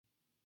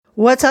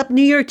What's up,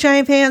 New York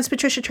Giant fans?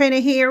 Patricia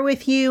Traina here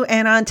with you.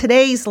 And on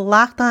today's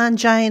Locked On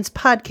Giants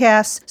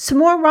podcast, some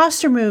more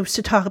roster moves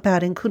to talk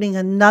about, including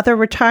another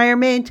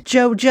retirement.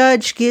 Joe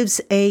Judge gives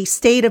a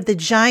State of the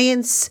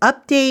Giants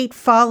update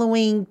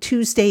following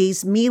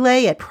Tuesday's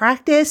melee at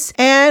practice.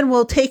 And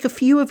we'll take a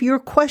few of your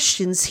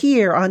questions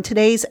here on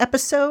today's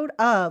episode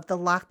of the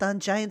Locked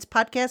On Giants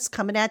podcast,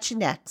 coming at you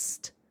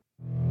next.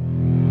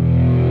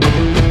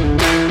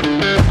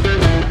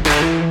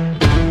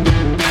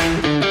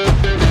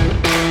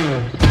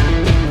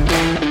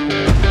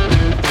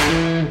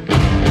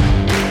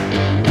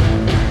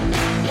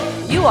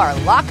 You are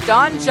Locked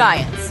On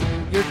Giants,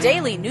 your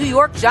daily New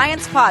York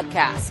Giants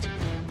podcast,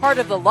 part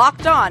of the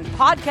Locked On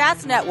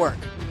Podcast Network,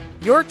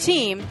 your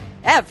team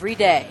every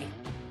day.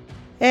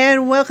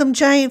 And welcome,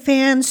 Giant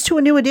fans, to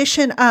a new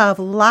edition of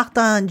Locked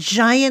On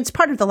Giants,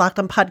 part of the Locked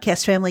On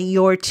Podcast family,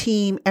 your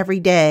team every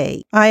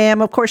day. I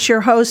am, of course,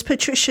 your host,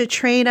 Patricia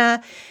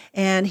Traina,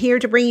 and here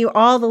to bring you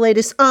all the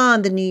latest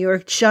on the New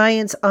York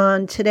Giants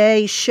on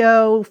today's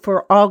show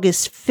for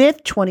August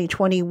 5th,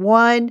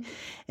 2021.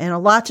 And a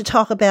lot to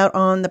talk about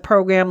on the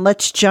program.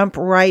 Let's jump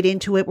right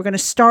into it. We're going to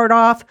start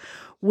off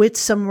with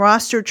some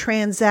roster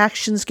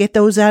transactions, get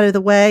those out of the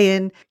way.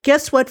 And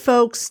guess what,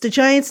 folks? The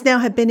Giants now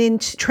have been in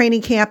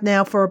training camp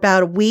now for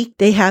about a week.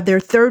 They have their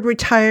third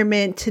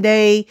retirement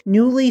today.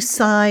 Newly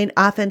signed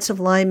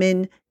offensive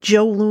lineman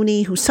Joe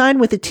Looney, who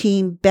signed with the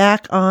team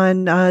back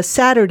on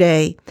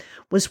Saturday,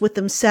 was with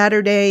them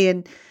Saturday,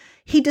 and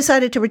he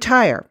decided to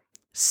retire.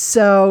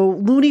 So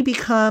Looney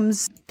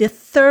becomes the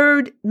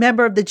third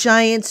member of the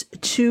Giants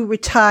to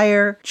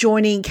retire,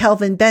 joining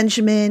Kelvin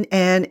Benjamin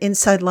and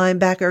inside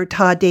linebacker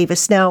Todd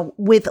Davis. Now,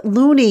 with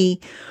Looney,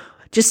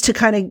 just to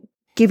kind of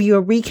give you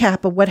a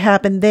recap of what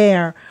happened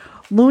there,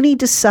 Looney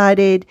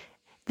decided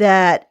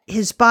that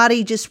his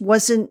body just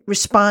wasn't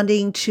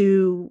responding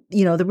to,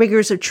 the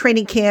rigors of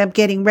training camp,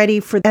 getting ready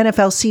for the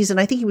NFL season.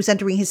 I think he was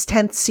entering his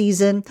 10th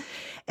season,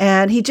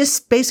 and he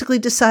just basically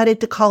decided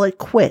to call it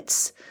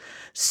quits.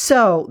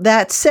 So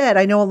that said,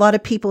 I know a lot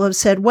of people have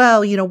said,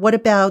 well, what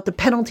about the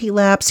penalty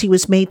laps he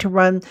was made to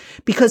run?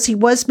 Because he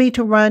was made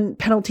to run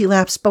penalty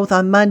laps both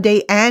on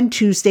Monday and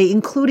Tuesday,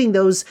 including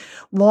those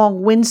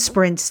long wind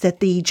sprints that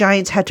the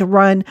Giants had to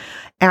run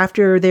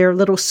after their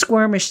little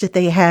skirmish that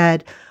they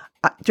had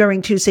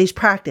during Tuesday's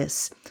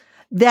practice.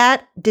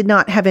 That did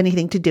not have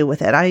anything to do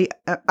with it.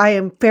 I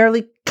am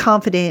fairly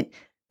confident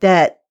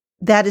that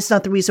is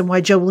not the reason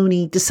why Joe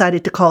Looney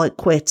decided to call it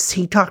quits.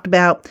 He talked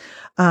about,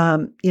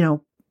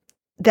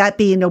 that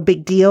being no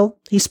big deal.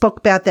 He spoke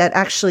about that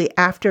actually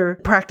after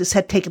practice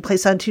had taken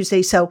place on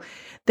Tuesday. So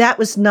that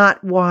was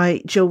not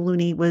why Joe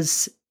Looney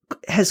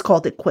has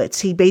called it quits.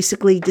 He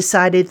basically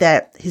decided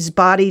that his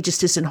body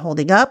just isn't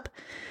holding up,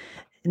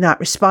 not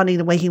responding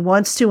the way he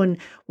wants to. And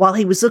while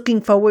he was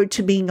looking forward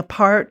to being a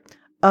part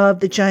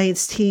of the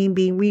Giants team,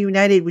 being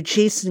reunited with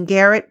Jason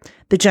Garrett,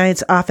 the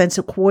Giants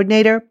offensive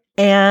coordinator,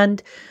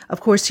 and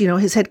of course,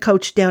 his head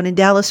coach down in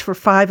Dallas for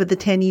 5 of the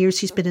 10 years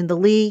he's been in the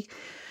league,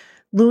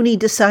 Looney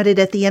decided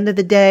at the end of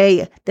the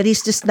day that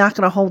he's just not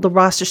going to hold the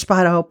roster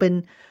spot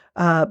open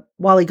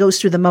while he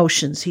goes through the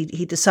motions.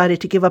 He decided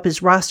to give up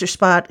his roster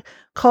spot,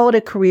 call it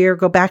a career,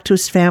 go back to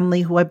his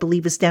family, who I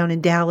believe is down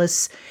in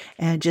Dallas,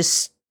 and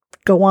just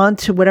go on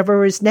to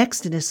whatever is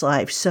next in his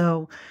life.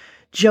 So,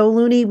 Joe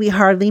Looney, we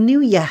hardly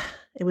knew you.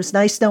 It was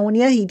nice knowing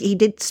you. He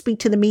did speak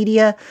to the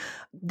media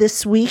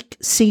this week,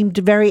 seemed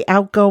very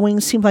outgoing,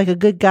 seemed like a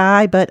good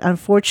guy, but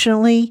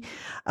unfortunately,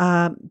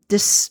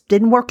 this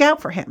didn't work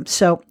out for him.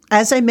 So,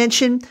 as I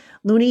mentioned,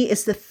 Looney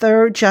is the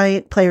third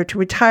Giant player to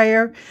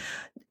retire.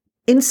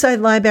 Inside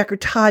linebacker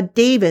Todd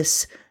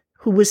Davis,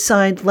 who was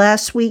signed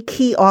last week,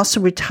 he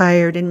also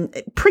retired, and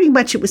pretty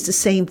much it was the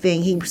same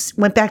thing. He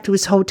went back to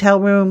his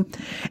hotel room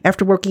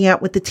after working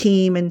out with the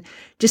team and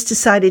just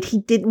decided he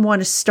didn't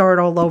want to start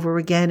all over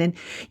again.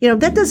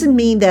 And, that doesn't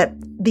mean that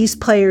these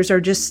players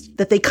are just,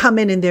 that they come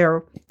in and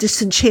they're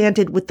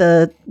disenchanted with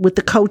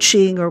the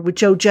coaching or with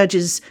Joe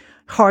Judge's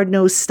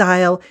hard-nosed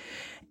style.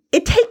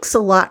 It takes a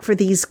lot for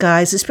these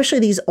guys, especially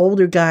these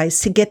older guys,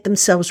 to get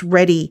themselves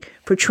ready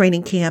for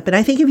training camp. And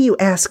I think if you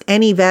ask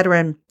any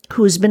veteran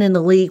who has been in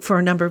the league for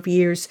a number of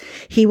years,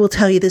 he will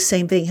tell you the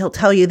same thing. He'll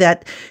tell you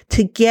that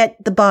to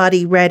get the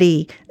body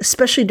ready,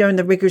 especially during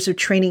the rigors of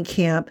training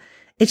camp,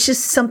 it's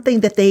just something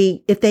that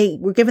if they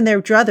were given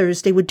their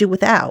druthers, they would do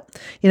without.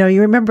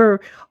 You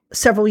remember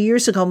several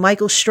years ago,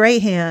 Michael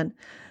Strahan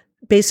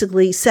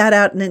basically sat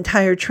out an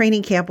entire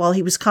training camp while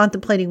he was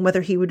contemplating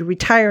whether he would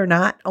retire or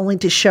not, only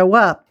to show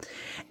up.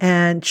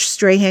 And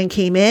Strahan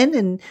came in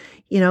and,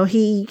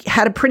 he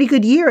had a pretty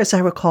good year, as I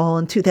recall,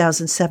 in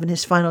 2007,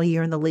 his final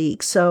year in the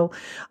league. So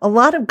a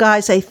lot of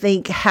guys, I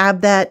think, have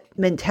that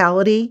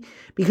mentality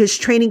because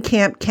training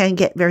camp can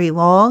get very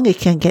long. It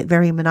can get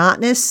very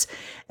monotonous.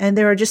 And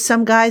there are just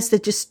some guys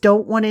that just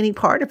don't want any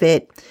part of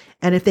it.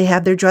 And if they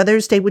have their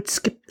druthers, they would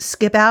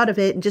skip out of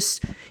it and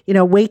just,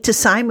 wait to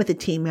sign with the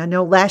team. I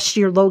know last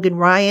year, Logan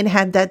Ryan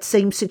had that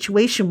same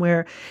situation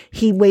where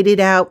he waited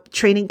out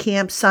training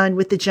camp, signed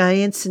with the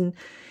Giants, and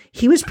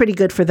he was pretty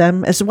good for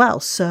them as well.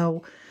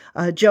 So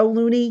Joe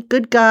Looney,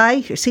 good guy.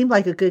 He seemed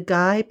like a good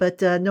guy,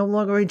 but no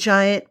longer a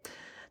Giant.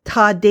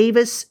 Todd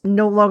Davis,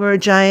 no longer a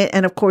Giant.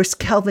 And of course,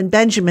 Kelvin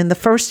Benjamin, the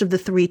first of the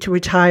three to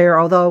retire,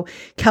 although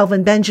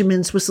Kelvin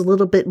Benjamin's was a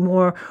little bit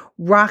more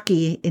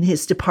rocky in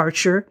his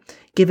departure,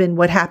 given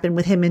what happened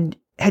with him and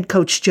head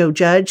coach Joe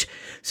Judge.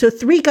 So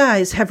 3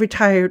 guys have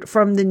retired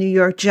from the New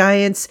York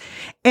Giants,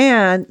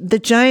 and the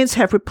Giants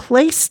have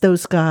replaced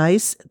those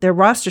guys, their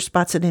roster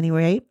spots at any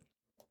rate.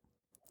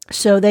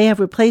 So they have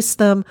replaced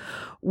them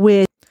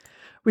with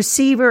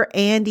receiver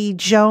Andy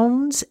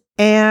Jones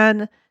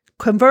and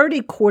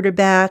converted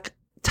quarterback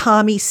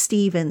Tommy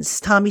Stevens.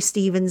 Tommy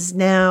Stevens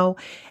now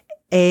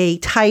a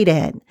tight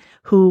end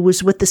who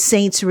was with the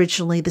Saints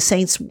originally. The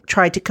Saints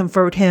tried to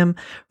convert him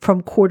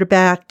from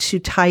quarterback to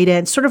tight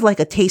end, sort of like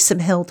a Taysom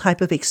Hill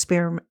type of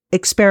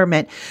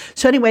experiment.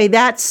 So anyway,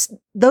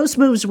 those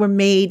moves were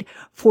made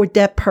for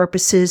depth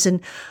purposes.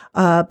 And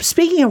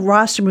speaking of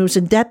roster moves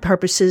and depth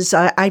purposes,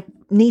 I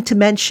need to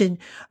mention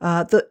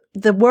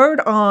the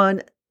word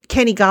on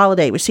Kenny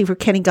Golladay, receiver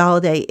Kenny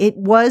Golladay. It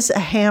was a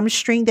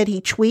hamstring that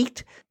he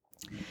tweaked.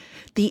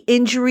 The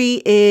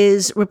injury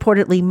is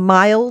reportedly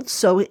mild,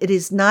 so it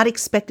is not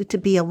expected to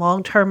be a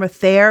long-term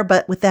affair.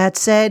 But with that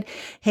said,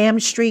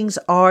 hamstrings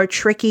are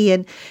tricky.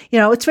 And,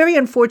 it's very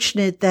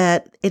unfortunate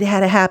that it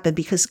had to happen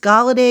because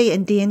Golladay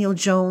and Daniel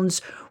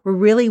Jones were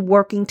really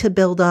working to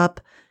build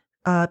up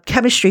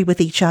chemistry with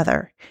each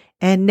other.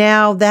 And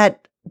now that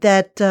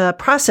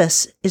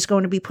process is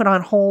going to be put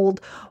on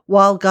hold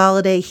while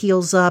Golladay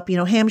heals up.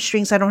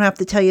 Hamstrings, I don't have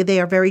to tell you,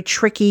 they are very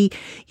tricky.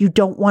 You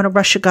don't want to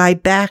rush a guy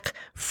back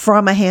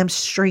from a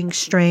hamstring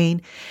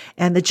strain.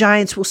 And the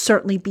Giants will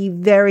certainly be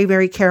very,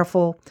 very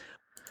careful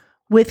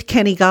with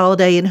Kenny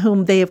Golladay, in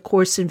whom they, of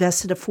course,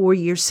 invested a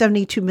 4-year,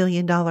 $72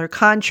 million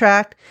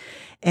contract.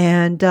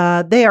 And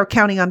they are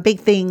counting on big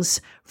things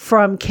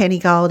from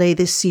Kenny Golladay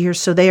this year.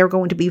 So they are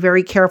going to be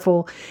very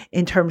careful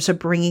in terms of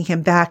bringing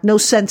him back. No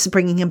sense in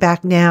bringing him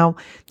back now.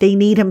 They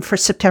need him for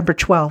September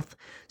 12th.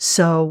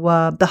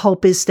 So the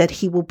hope is that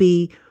he will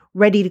be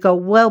ready to go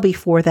well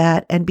before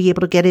that and be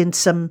able to get in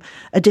some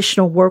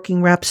additional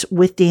working reps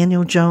with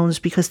Daniel Jones,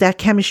 because that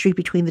chemistry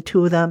between the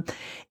two of them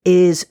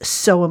is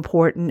so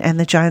important. And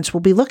the Giants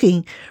will be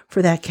looking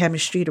for that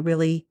chemistry to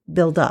really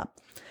build up.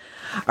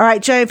 All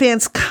right, Giant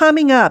fans,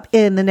 coming up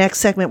in the next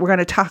segment, we're going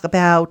to talk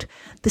about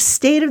the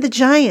state of the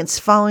Giants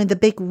following the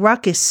big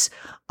ruckus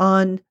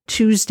on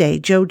Tuesday.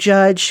 Joe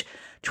Judge,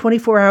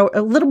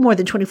 a little more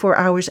than 24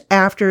 hours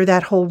after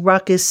that whole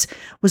ruckus,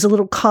 was a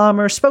little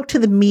calmer, spoke to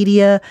the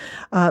media,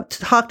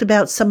 talked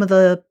about some of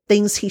the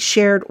things he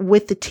shared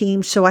with the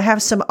team. So I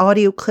have some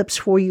audio clips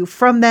for you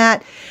from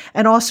that,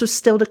 and also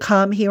still to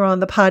come here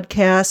on the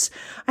podcast.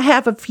 I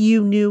have a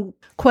few new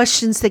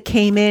questions that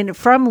came in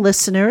from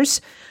listeners.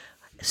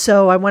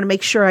 So I want to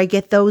make sure I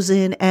get those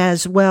in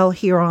as well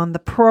here on the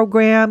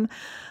program.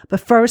 But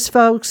first,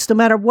 folks, no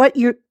matter what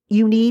you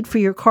need for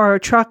your car or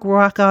truck,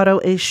 Rock Auto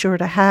is sure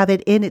to have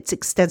it in its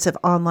extensive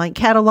online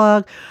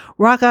catalog.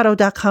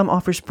 RockAuto.com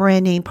offers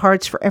brand name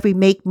parts for every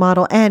make,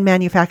 model, and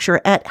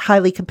manufacturer at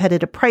highly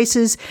competitive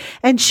prices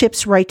and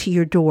ships right to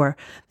your door.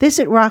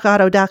 Visit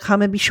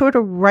RockAuto.com and be sure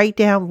to write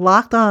down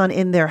Locked On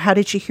in their How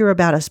Did You Hear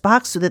About Us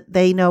box so that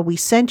they know we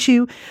sent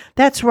you.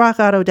 That's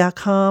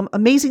RockAuto.com.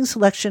 Amazing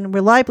selection,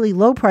 reliably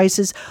low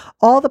prices,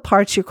 all the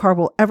parts your car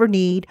will ever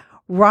need.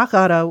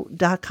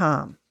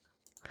 RockAuto.com.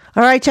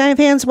 All right, Giant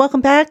fans,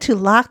 welcome back to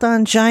Locked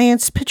On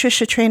Giants.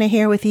 Patricia Traina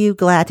here with you.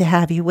 Glad to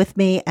have you with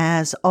me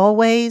as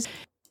always.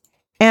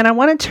 And I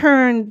want to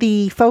turn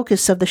the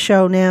focus of the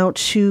show now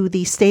to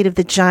the state of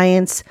the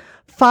Giants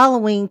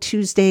following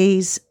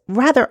Tuesday's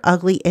rather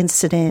ugly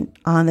incident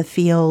on the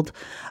field.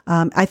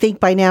 I think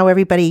by now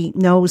everybody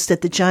knows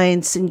that the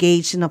Giants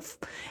engaged in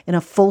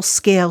a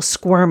full-scale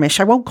skirmish.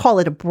 I won't call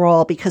it a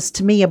brawl, because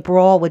to me a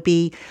brawl would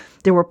be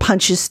there were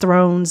punches,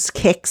 throws,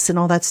 kicks, and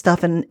all that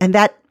stuff, and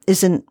that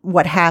isn't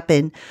what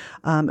happened.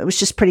 It was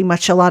just pretty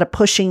much a lot of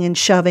pushing and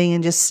shoving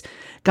and just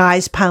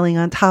guys piling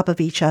on top of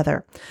each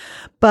other.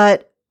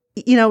 But,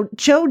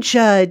 Joe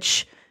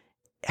Judge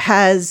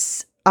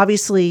has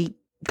obviously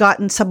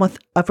gotten somewhat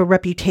of a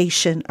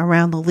reputation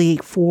around the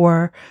league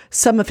for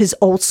some of his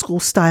old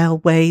school style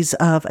ways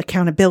of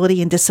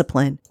accountability and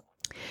discipline.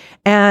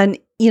 And,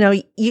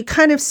 you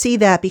kind of see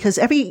that because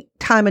every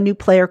time a new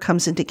player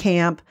comes into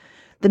camp,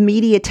 the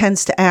media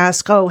tends to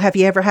ask, oh, have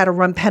you ever had a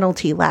run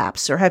penalty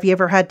lapse? Or have you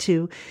ever had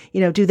to,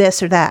 do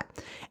this or that?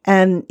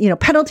 And,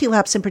 penalty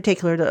lapse in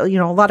particular,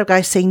 a lot of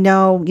guys say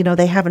no,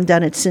 they haven't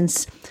done it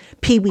since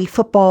Pee Wee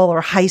football or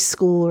high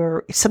school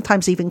or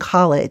sometimes even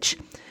college.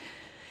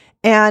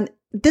 And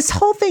this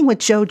whole thing with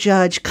Joe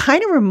Judge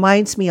kind of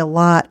reminds me a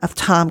lot of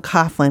Tom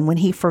Coughlin when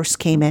he first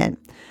came in.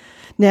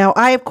 Now,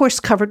 I, of course,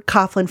 covered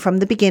Coughlin from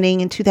the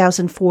beginning in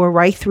 2004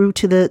 right through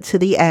to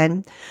the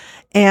end.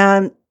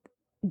 And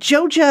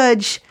Joe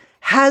Judge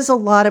has a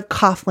lot of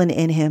Coughlin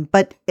in him,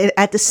 but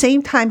at the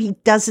same time, he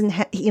doesn't,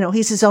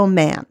 he's his own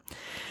man.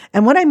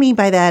 And what I mean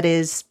by that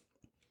is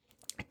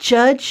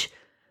Judge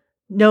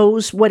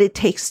knows what it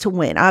takes to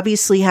win.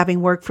 Obviously,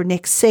 having worked for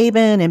Nick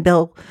Saban and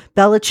Bill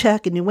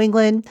Belichick in New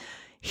England,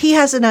 he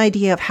has an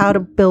idea of how to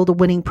build a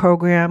winning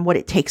program, what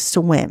it takes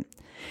to win.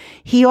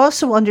 He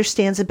also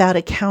understands about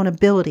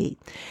accountability.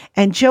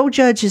 And Joe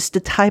Judge is the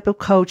type of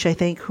coach, I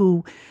think,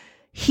 who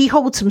he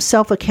holds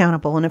himself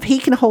accountable. And if he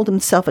can hold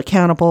himself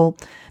accountable,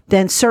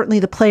 then certainly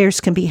the players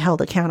can be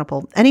held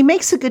accountable. And he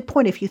makes a good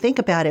point if you think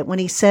about it when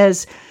he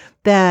says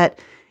that,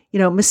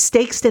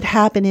 mistakes that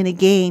happen in a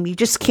game, you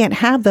just can't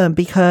have them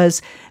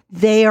because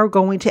they are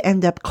going to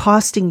end up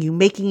costing you,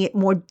 making it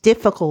more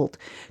difficult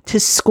to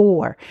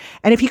score.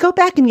 And if you go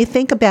back and you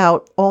think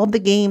about all the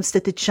games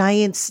that the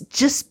Giants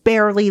just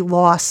barely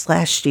lost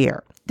last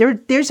year,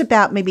 there's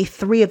about maybe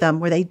 3 of them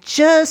where they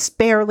just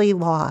barely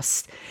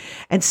lost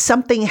and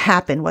something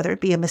happened, whether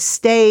it be a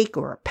mistake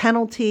or a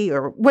penalty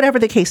or whatever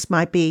the case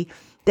might be,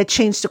 that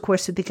changed the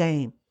course of the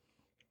game.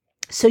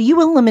 So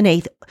you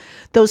eliminate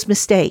those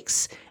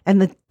mistakes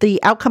and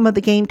the outcome of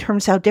the game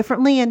turns out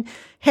differently. And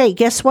hey,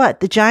 guess what?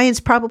 The Giants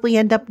probably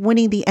end up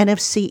winning the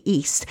NFC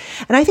East.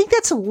 And I think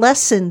that's a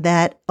lesson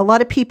that a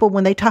lot of people,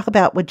 when they talk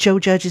about what Joe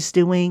Judge is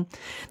doing,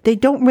 they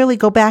don't really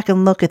go back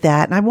and look at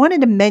that. And I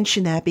wanted to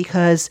mention that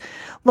because,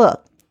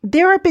 look,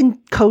 there have been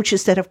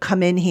coaches that have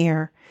come in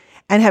here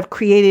and have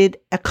created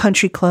a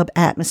country club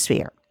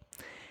atmosphere.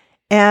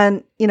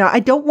 And, I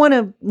don't want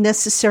to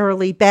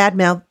necessarily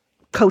badmouth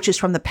coaches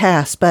from the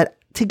past, but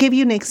to give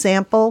you an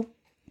example,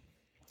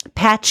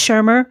 Pat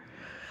Shurmur,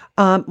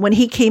 when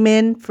he came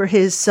in for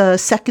his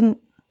second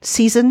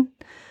season,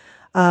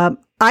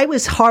 I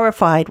was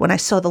horrified when I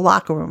saw the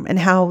locker room and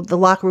how the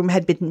locker room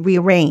had been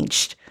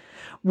rearranged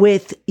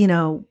with,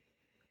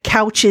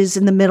 couches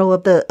in the middle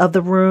of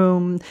the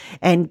room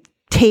and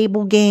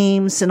table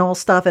games and all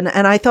stuff. And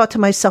I thought to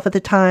myself at the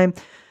time,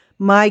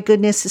 my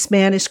goodness, this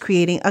man is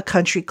creating a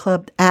country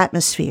club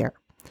atmosphere.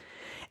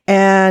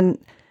 And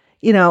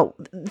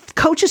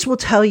coaches will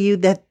tell you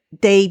that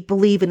they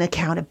believe in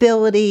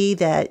accountability,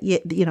 that,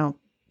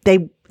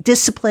 they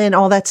discipline,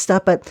 all that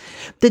stuff. But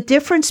the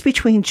difference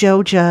between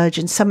Joe Judge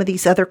and some of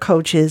these other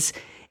coaches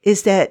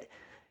is that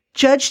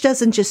Judge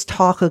doesn't just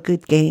talk a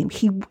good game.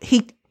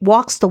 He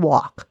walks the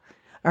walk.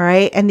 All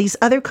right. And these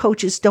other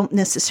coaches don't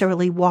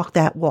necessarily walk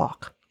that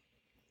walk.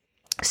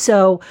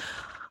 So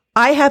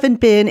I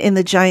haven't been in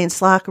the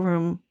Giants locker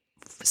room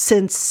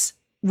since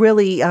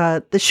really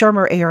the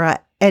Shurmur era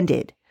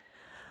ended.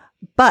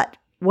 But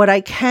what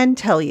I can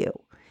tell you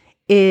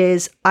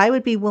is I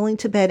would be willing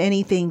to bet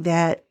anything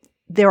that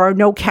there are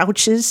no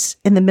couches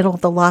in the middle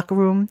of the locker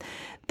room.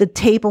 The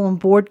table and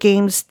board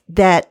games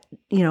that,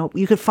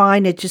 you could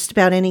find at just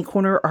about any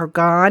corner are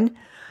gone.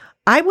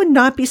 I would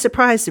not be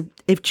surprised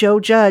if Joe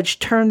Judge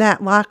turned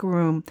that locker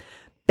room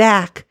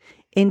back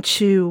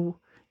into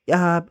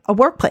a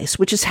workplace,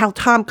 which is how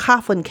Tom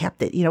Coughlin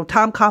kept it.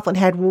 Tom Coughlin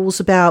had rules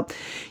about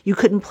you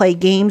couldn't play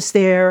games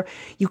there.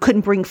 You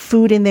couldn't bring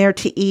food in there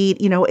to eat.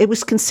 It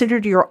was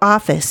considered your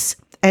office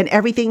and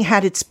everything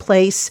had its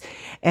place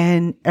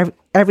and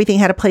everything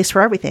had a place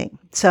for everything.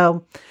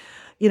 So,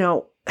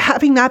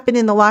 having not been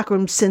in the locker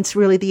room since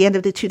really the end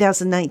of the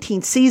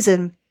 2019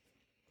 season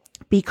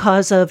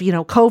because of,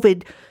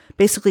 COVID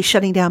basically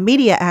shutting down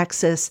media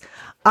access,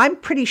 I'm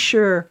pretty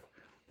sure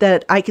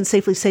that I can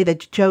safely say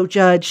that Joe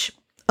Judge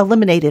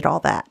eliminated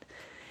all that.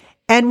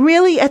 And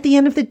really, at the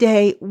end of the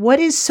day, what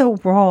is so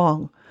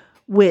wrong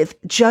with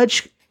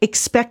Judge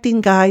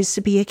expecting guys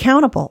to be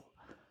accountable?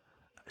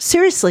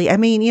 Seriously, I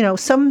mean,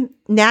 some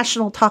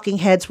national talking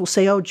heads will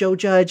say, oh, Joe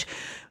Judge,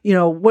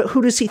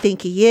 who does he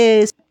think he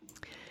is?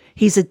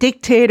 He's a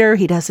dictator.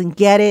 He doesn't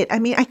get it. I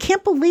mean, I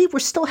can't believe we're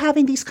still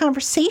having these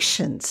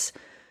conversations.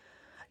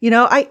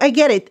 I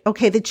get it.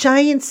 Okay, the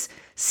Giants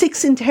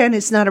 6-10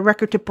 is not a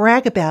record to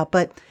brag about,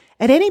 but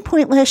at any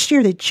point last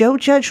year, did Joe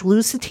Judge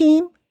lose the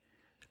team?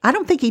 I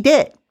don't think he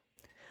did.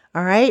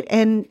 All right.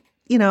 And,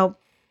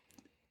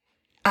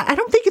 I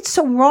don't think it's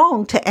so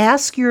wrong to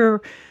ask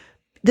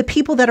the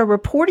people that are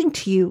reporting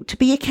to you to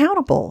be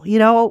accountable.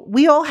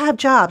 We all have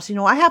jobs.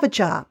 I have a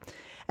job.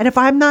 And if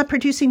I'm not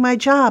producing my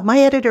job, my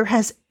editor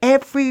has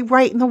every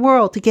right in the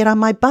world to get on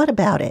my butt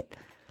about it.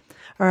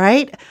 All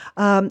right.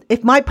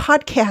 If my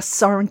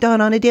podcasts aren't done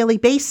on a daily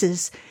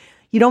basis,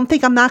 you don't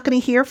think I'm not going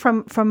to hear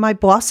from my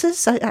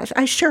bosses?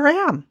 I sure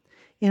am,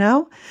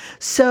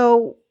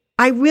 So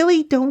I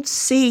really don't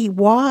see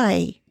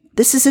why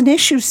this is an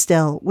issue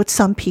still with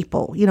some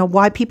people.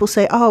 Why people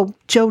say, oh,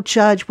 Joe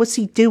Judge, what's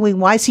he doing?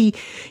 Why is he,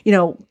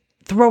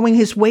 throwing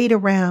his weight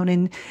around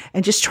and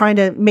just trying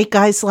to make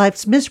guys'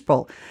 lives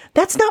miserable?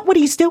 That's not what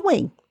he's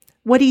doing.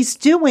 What he's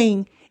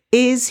doing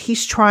is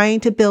he's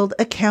trying to build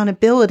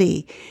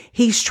accountability.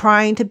 He's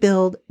trying to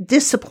build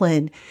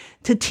discipline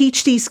to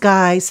teach these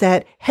guys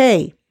that,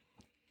 hey,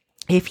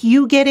 if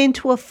you get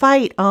into a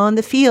fight on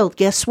the field,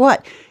 guess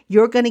what?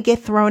 You're going to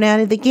get thrown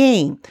out of the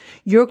game.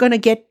 You're going to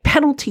get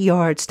penalty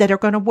yards that are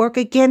going to work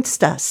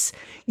against us.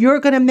 You're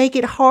going to make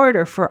it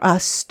harder for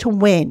us to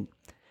win.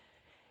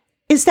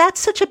 Is that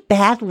such a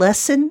bad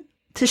lesson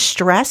to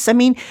stress? I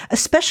mean,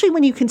 especially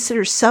when you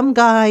consider some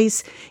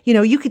guys,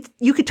 you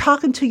could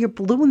talk until you're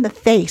blue in the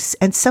face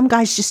and some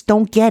guys just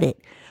don't get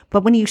it.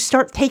 But when you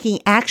start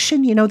taking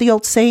action, the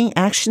old saying,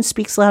 action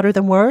speaks louder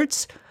than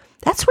words.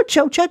 That's what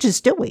Joe Judge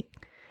is doing.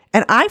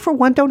 And I, for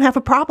one, don't have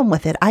a problem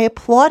with it. I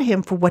applaud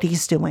him for what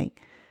he's doing.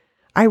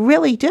 I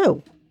really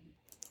do.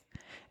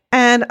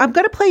 And I'm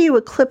going to play you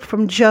a clip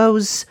from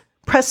Joe's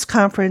press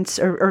conference,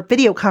 or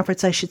video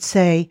conference, I should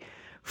say,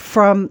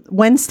 from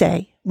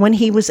Wednesday, when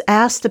he was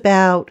asked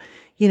about,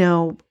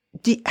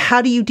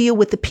 how do you deal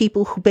with the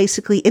people who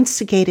basically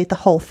instigated the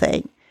whole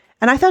thing?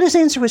 And I thought his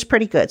answer was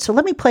pretty good. So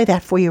let me play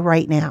that for you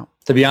right now.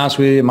 To be honest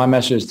with you, my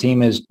message to the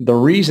team is the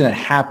reason it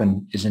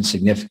happened is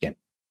insignificant.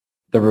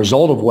 The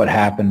result of what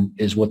happened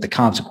is what the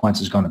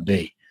consequence is going to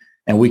be.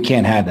 And we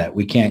can't have that.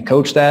 We can't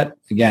coach that.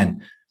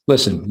 Again,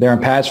 listen, they're in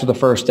pads for the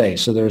first day.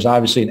 So there's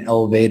obviously an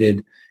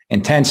elevated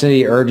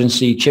intensity,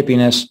 urgency,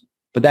 chippiness,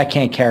 but that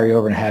can't carry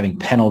over into having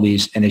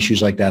penalties and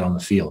issues like that on the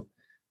field.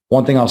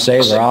 One thing I'll say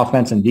is our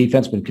offense and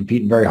defense have been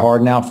competing very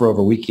hard now for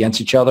over a week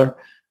against each other.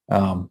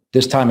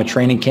 This time at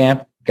training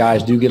camp,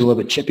 guys do get a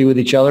little bit chippy with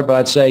each other, but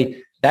I'd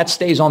say that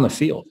stays on the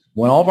field.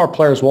 When all of our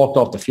players walked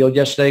off the field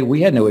yesterday,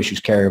 we had no issues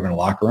carry over in the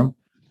locker room.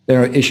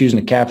 There are issues in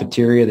the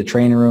cafeteria, the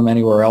training room,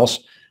 anywhere else.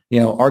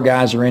 Our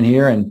guys are in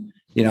here and,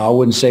 I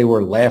wouldn't say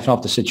we're laughing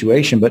off the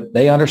situation, but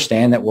they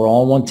understand that we're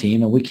all on one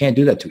team and we can't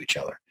do that to each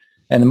other.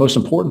 And the most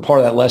important part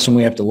of that lesson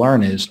we have to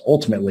learn is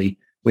ultimately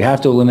we have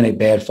to eliminate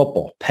bad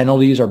football.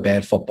 Penalties are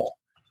bad football.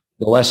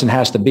 The lesson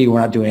has to be we're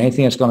not doing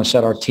anything that's going to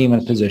set our team in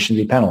a position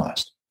to be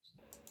penalized.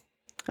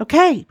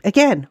 Okay.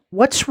 Again,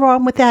 what's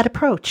wrong with that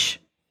approach?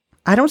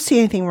 I don't see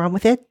anything wrong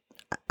with it.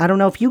 I don't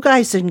know if you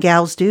guys and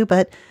gals do,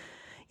 but,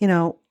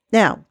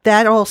 now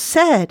that all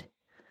said,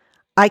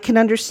 I can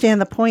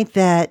understand the point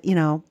that,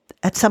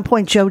 at some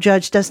point Joe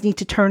Judge does need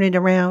to turn it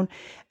around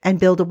and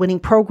build a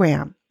winning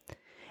program.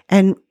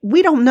 And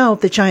we don't know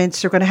if the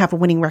Giants are going to have a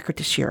winning record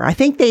this year. I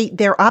think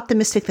they're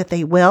optimistic that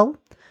they will.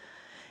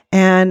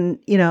 And,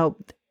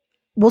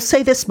 we'll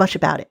say this much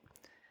about it.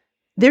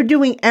 They're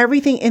doing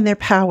everything in their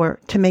power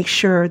to make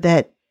sure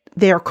that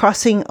they're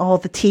crossing all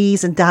the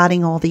T's and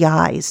dotting all the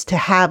I's to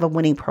have a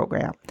winning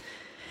program.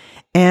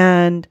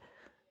 And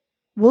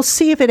we'll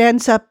see if it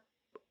ends up,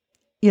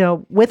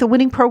 with a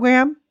winning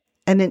program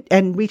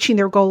and reaching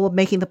their goal of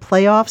making the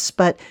playoffs.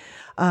 But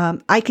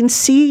I can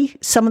see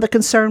some of the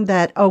concern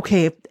that,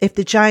 okay, if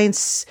the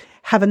Giants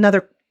have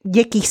another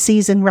yicky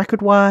season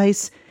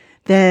record-wise,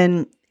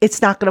 then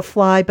it's not going to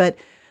fly. But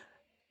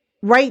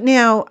right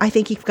now, I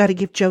think you've got to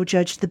give Joe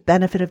Judge the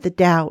benefit of the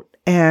doubt.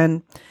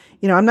 And,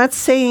 I'm not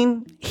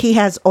saying he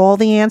has all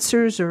the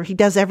answers or he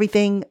does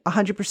everything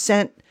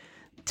 100%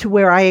 to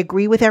where I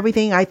agree with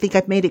everything. I think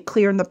I've made it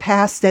clear in the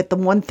past that the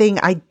one thing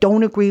I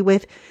don't agree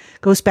with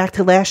goes back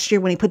to last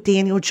year when he put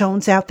Daniel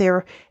Jones out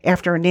there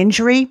after an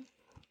injury.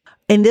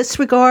 In this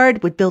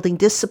regard, with building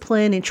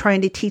discipline and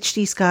trying to teach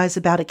these guys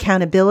about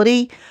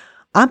accountability,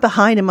 I'm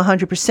behind him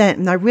 100%.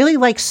 And I really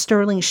like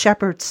Sterling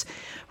Shepard's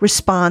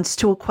response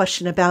to a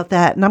question about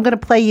that. And I'm going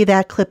to play you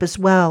that clip as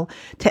well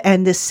to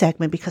end this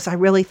segment because I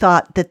really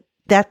thought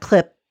that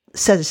clip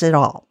says it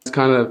all. It's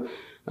kind of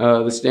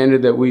the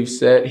standard that we've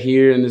set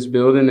here in this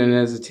building and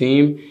as a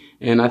team.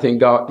 And I think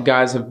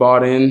guys have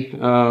bought in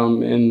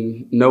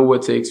and know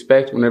what to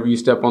expect whenever you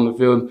step on the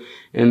field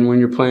and when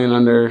you're playing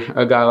under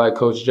a guy like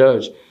Coach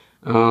Judge.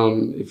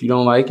 If you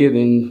don't like it,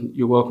 then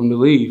you're welcome to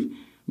leave.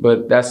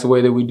 But that's the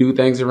way that we do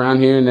things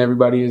around here, and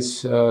everybody is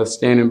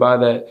standing by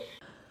that.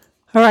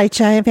 All right,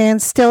 Giant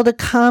fans, still to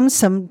come,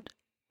 some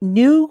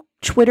new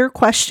Twitter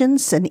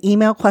questions and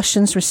email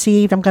questions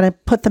received. I'm going to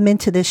put them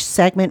into this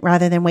segment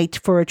rather than wait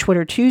for a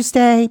Twitter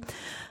Tuesday.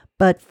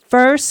 But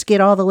first,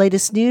 get all the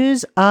latest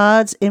news,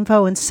 odds,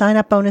 info, and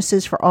sign-up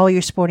bonuses for all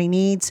your sporting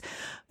needs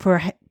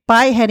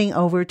by heading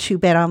over to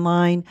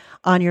BetOnline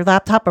on your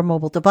laptop or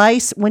mobile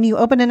device. When you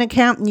open an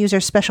account and use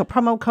our special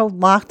promo code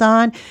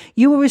LOCKEDON,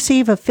 you will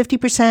receive a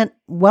 50%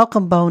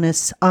 welcome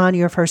bonus on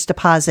your first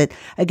deposit.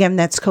 Again,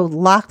 that's code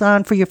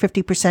LOCKEDON for your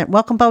 50%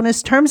 welcome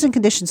bonus. Terms and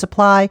conditions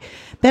apply.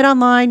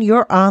 BetOnline,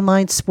 your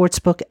online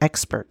sportsbook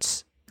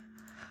experts.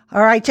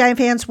 All right, Giant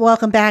fans,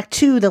 welcome back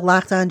to the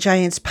Locked On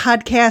Giants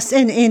podcast.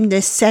 And in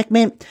this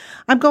segment,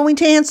 I'm going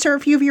to answer a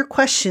few of your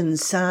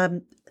questions.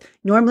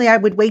 Normally, I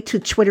would wait to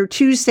Twitter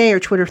Tuesday or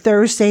Twitter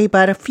Thursday,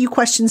 but a few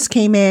questions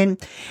came in,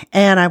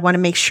 and I want to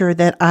make sure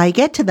that I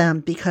get to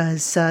them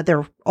because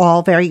they're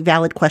all very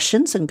valid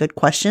questions and good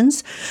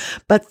questions.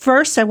 But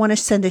first, I want to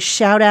send a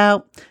shout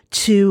out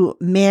to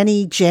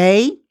Manny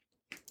J,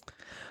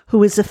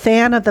 who is a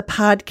fan of the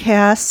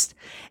podcast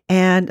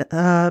and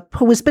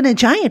who has been a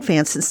Giant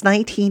fan since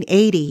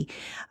 1980.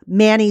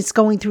 Manny's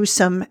going through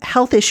some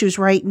health issues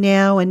right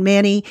now, and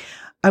Manny,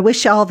 I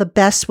wish you all the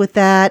best with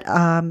that.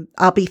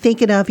 I'll be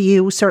thinking of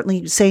you,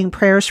 certainly saying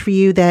prayers for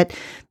you that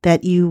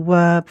you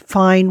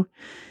find,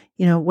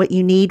 what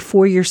you need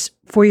for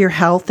your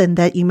health and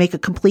that you make a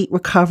complete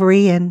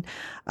recovery. And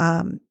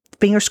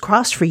fingers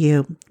crossed for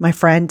you, my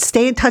friend.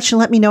 Stay in touch and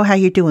let me know how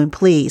you're doing,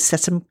 please.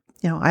 That's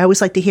I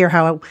always like to hear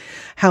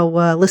how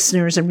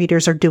listeners and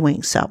readers are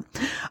doing. So,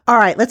 all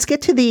right, let's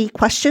get to the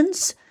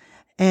questions.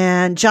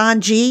 And John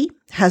G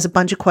has a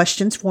bunch of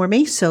questions for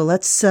me. So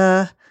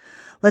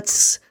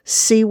let's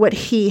see what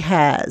he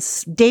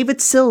has.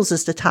 David Sills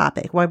is the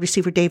topic. Wide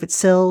receiver David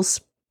Sills.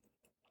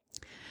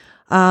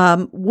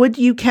 Would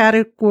you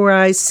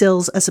categorize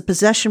Sills as a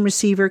possession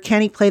receiver?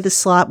 Can he play the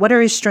slot? What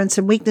are his strengths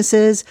and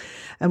weaknesses?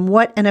 And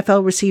what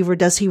NFL receiver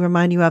does he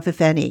remind you of,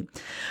 if any? All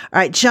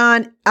right,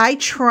 John, I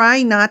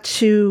try not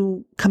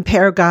to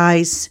compare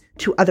guys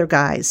to other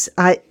guys.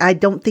 I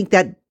don't think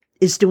that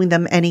is doing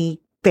them any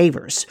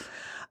favors.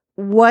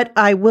 What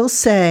I will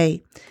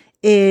say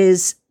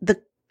is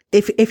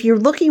if you're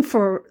looking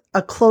for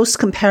a close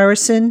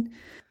comparison,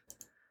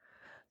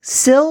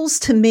 Sills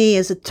to me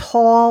is a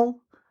tall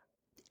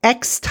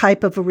X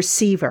type of a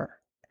receiver.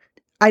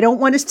 I don't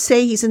want to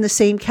say he's in the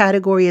same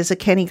category as a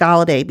Kenny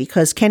Golladay,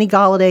 because Kenny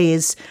Golladay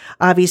is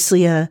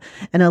obviously an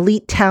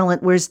elite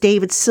talent, whereas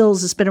David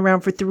Sills has been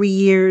around for 3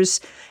 years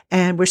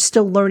and we're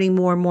still learning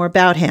more and more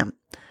about him.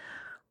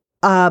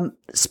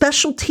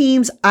 Special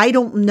teams, I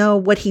don't know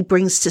what he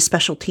brings to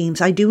special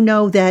teams. I do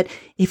know that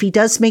if he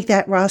does make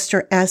that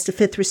roster as the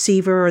 5th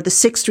receiver or the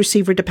 6th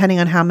receiver, depending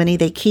on how many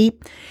they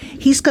keep,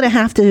 he's going to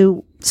have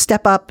to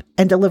step up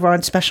and deliver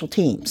on special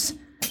teams.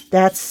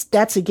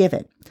 That's a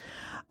given.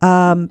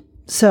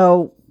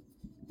 So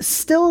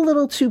still a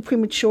little too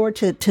premature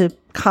to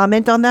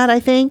comment on that, I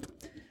think,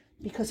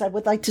 because I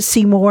would like to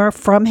see more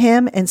from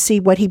him and see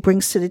what he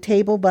brings to the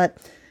table. But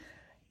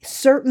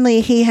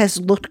certainly he has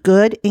looked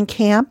good in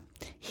camp.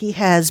 He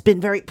has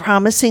been very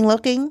promising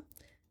looking,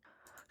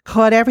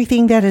 caught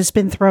everything that has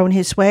been thrown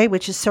his way,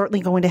 which is certainly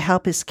going to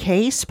help his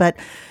case. But,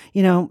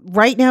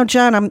 right now,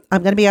 John, I'm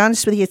going to be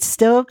honest with you, it's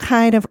still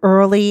kind of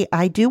early.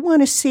 I do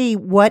want to see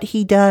what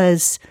he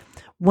does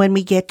when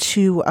we get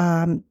to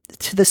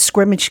the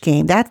scrimmage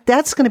game.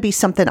 That's going to be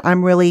something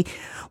I'm really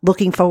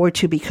looking forward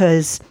to,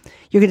 because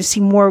you're going to see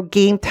more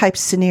game type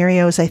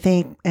scenarios, I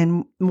think,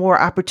 and more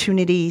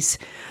opportunities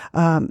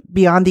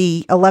beyond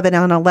the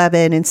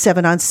 11-on-11 and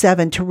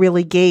 7-on-7 to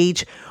really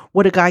gauge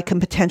what a guy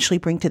can potentially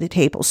bring to the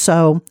table.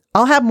 So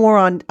I'll have more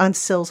on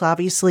Sills,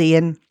 obviously.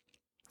 And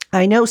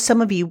I know some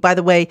of you, by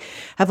the way,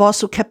 have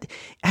also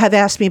have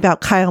asked me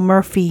about Kyle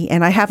Murphy,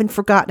 and I haven't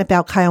forgotten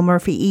about Kyle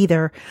Murphy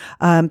either.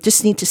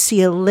 Just need to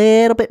see a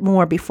little bit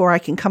more before I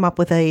can come up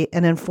with an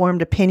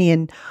informed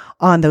opinion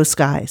on those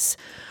guys.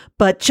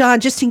 But John,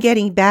 just in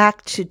getting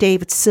back to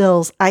David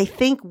Sills, I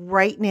think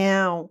right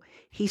now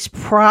he's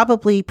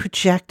probably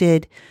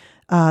projected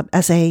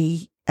as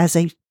a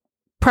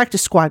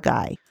practice squad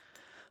guy.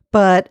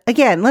 But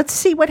again, let's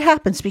see what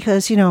happens,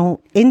 because,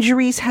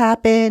 injuries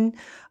happen,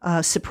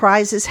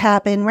 surprises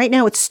happen. Right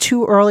now, it's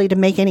too early to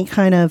make any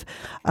kind of,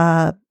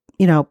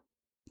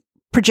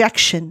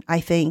 projection, I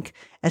think,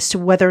 as to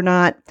whether or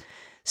not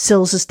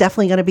Sills is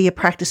definitely going to be a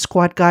practice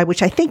squad guy,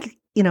 which I think,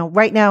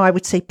 right now I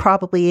would say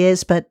probably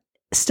is, but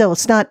still,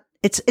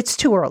 it's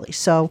too early.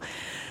 So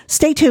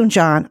stay tuned,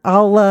 John.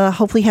 I'll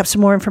hopefully have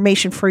some more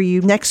information for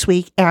you next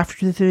week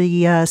after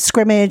the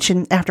scrimmage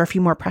and after a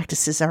few more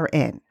practices are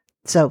in.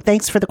 So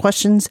thanks for the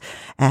questions,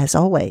 as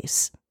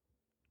always.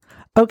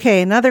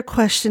 Okay, another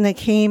question that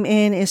came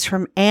in is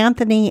from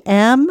Anthony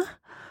M.,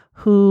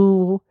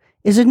 who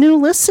is a new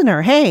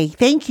listener. Hey,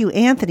 thank you,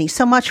 Anthony,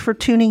 so much for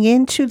tuning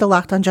in to the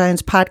Locked On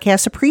Giants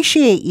podcast.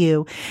 Appreciate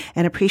you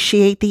and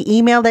appreciate the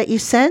email that you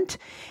sent.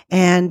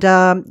 And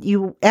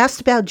you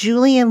asked about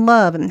Julian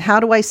Love and how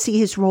do I see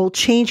his role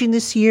changing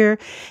this year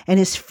and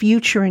his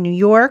future in New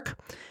York.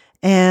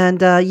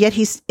 And yet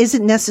he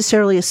isn't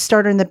necessarily a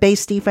starter in the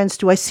base defense.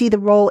 Do I see the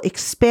role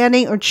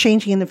expanding or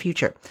changing in the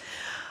future?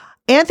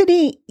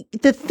 Anthony,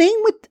 the thing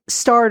with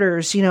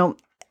starters,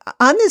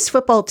 on this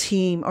football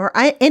team, or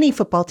any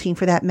football team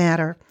for that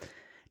matter,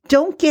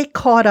 don't get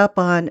caught up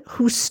on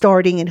who's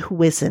starting and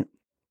who isn't.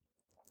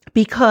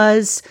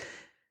 Because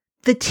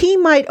the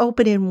team might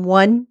open in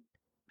one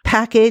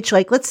package,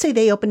 like let's say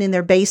they open in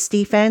their base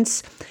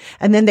defense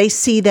and then they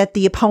see that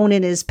the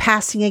opponent is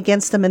passing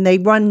against them and they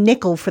run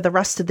nickel for the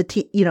rest of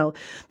the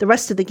the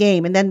rest of the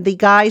game. And then the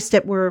guys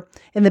that were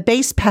in the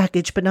base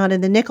package but not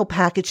in the nickel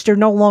package, they're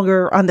no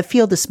longer on the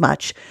field as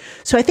much.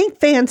 So I think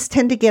fans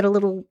tend to get a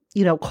little,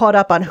 caught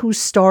up on who's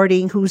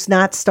starting, who's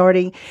not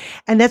starting.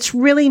 And that's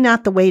really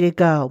not the way to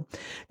go.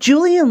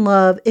 Julian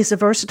Love is a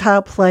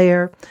versatile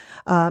player.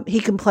 He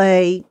can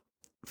play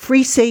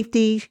free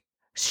safety,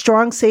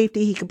 strong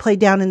safety. He can play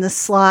down in the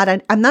slot.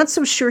 I'm not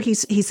so sure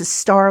he's a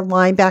star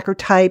linebacker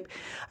type.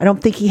 I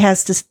don't think he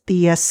has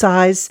the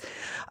size.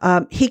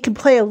 He can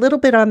play a little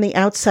bit on the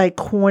outside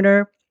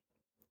corner.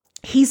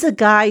 He's a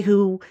guy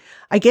who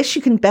I guess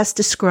you can best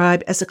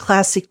describe as a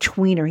classic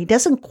tweener. He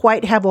doesn't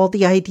quite have all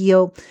the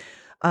ideal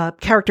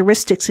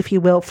characteristics, if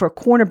you will, for a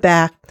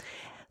cornerback.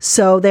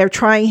 So they're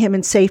trying him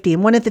in safety.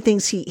 And one of the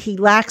things he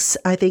lacks,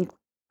 I think,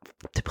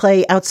 to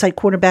play outside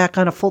quarterback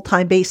on a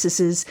full-time basis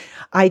is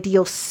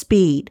ideal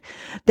speed.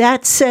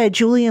 That said,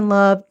 Julian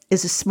Love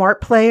is a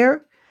smart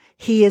player.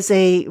 He is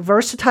a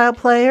versatile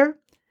player.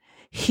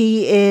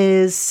 He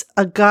is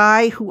a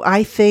guy who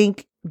I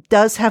think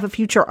does have a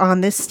future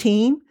on this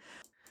team.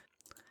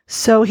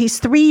 So he's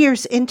 3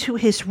 years into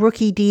his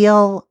rookie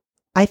deal.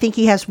 I think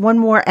he has one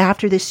more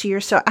after this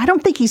year. So I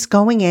don't think he's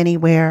going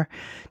anywhere,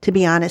 to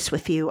be honest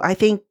with you. I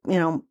think,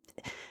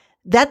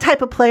 that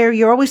type of player,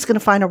 you're always going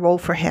to find a role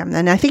for him.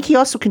 And I think he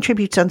also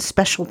contributes on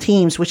special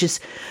teams, which is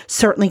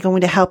certainly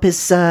going to help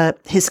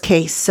his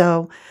case.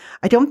 So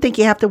I don't think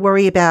you have to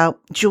worry about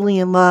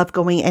Julian Love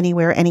going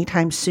anywhere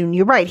anytime soon.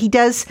 You're right. He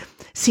does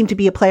seem to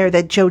be a player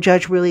that Joe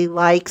Judge really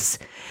likes,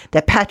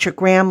 that Patrick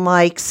Graham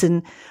likes.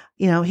 And,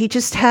 he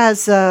just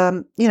has,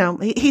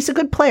 he's a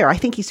good player. I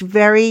think he's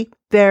very,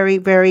 very,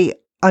 very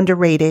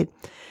underrated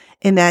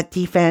in that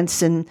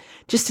defense, and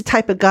just the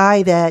type of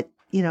guy that,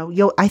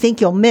 I think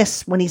you'll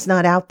miss when he's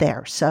not out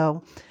there.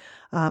 So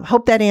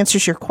hope that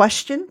answers your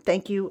question.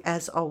 Thank you,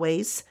 as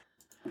always,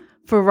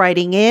 for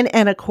writing in,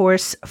 and of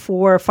course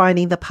for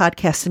finding the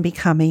podcast and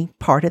becoming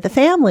part of the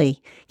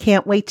family.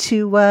 Can't wait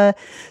to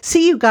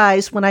see you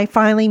guys when I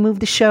finally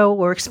move the show,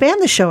 or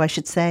expand the show, I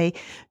should say,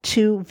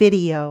 to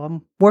video.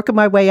 I'm working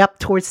my way up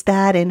towards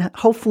that, and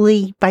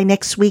hopefully by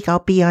next week I'll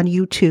be on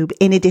YouTube,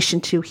 in addition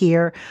to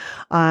here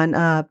on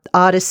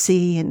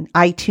Odyssey and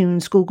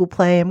iTunes, Google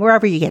Play, and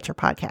wherever you get your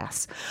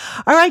podcasts.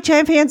 All right,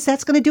 Giant fans,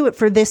 that's going to do it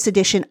for this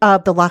edition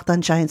of the Locked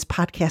On Giants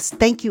podcast.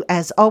 Thank you,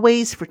 as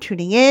always, for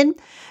tuning in.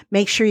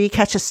 Make sure you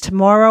catch us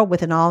tomorrow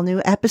with an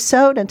all-new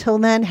episode. Until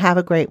then, have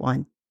a great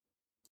one.